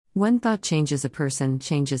One thought changes a person,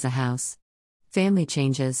 changes a house. Family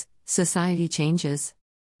changes, society changes.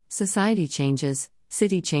 Society changes,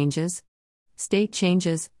 city changes. State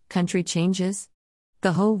changes, country changes.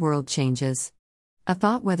 The whole world changes. A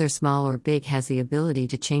thought, whether small or big, has the ability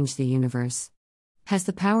to change the universe. Has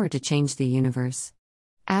the power to change the universe.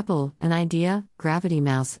 Apple, an idea. Gravity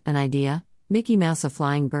mouse, an idea. Mickey Mouse, a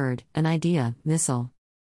flying bird, an idea. Missile.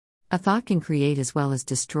 A thought can create as well as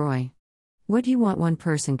destroy. What you want one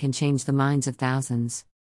person can change the minds of thousands.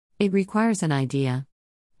 It requires an idea.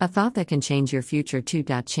 A thought that can change your future too.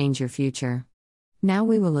 Change your future. Now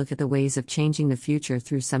we will look at the ways of changing the future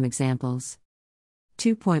through some examples.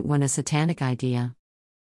 2.1 A satanic idea.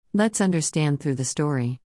 Let's understand through the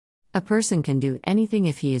story. A person can do anything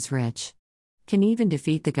if he is rich. Can even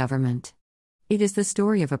defeat the government. It is the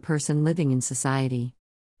story of a person living in society.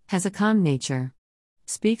 Has a calm nature.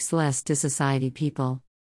 Speaks less to society people.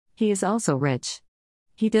 He is also rich.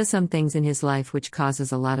 He does some things in his life which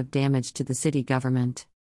causes a lot of damage to the city government.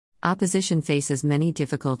 Opposition faces many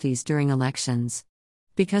difficulties during elections.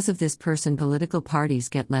 Because of this person, political parties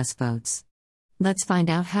get less votes. Let's find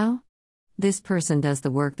out how. This person does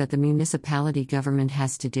the work that the municipality government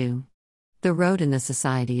has to do. The road in the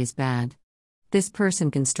society is bad. This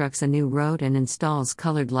person constructs a new road and installs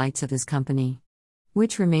colored lights of his company,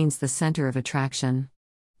 which remains the center of attraction.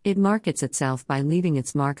 It markets itself by leaving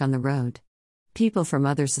its mark on the road. People from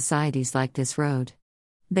other societies like this road.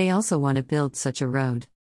 They also want to build such a road.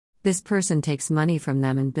 This person takes money from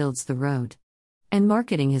them and builds the road. And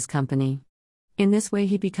marketing his company. In this way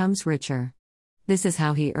he becomes richer. This is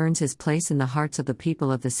how he earns his place in the hearts of the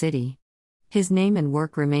people of the city. His name and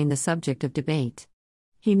work remain the subject of debate.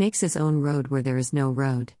 He makes his own road where there is no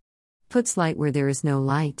road. Puts light where there is no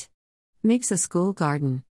light. Makes a school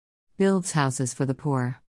garden. Builds houses for the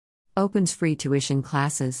poor. Opens free tuition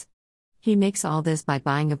classes. He makes all this by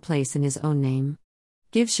buying a place in his own name.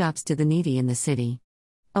 Gives shops to the needy in the city.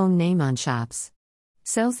 Own name on shops.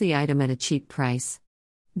 Sells the item at a cheap price.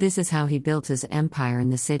 This is how he built his empire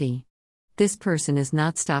in the city. This person is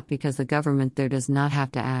not stopped because the government there does not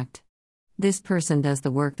have to act. This person does the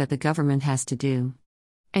work that the government has to do.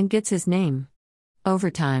 And gets his name. Over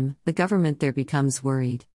time, the government there becomes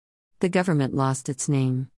worried. The government lost its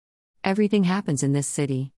name. Everything happens in this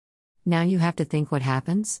city. Now you have to think what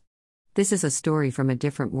happens? This is a story from a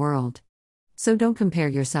different world. So don't compare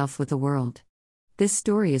yourself with the world. This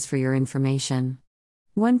story is for your information.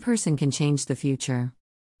 One person can change the future.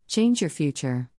 Change your future.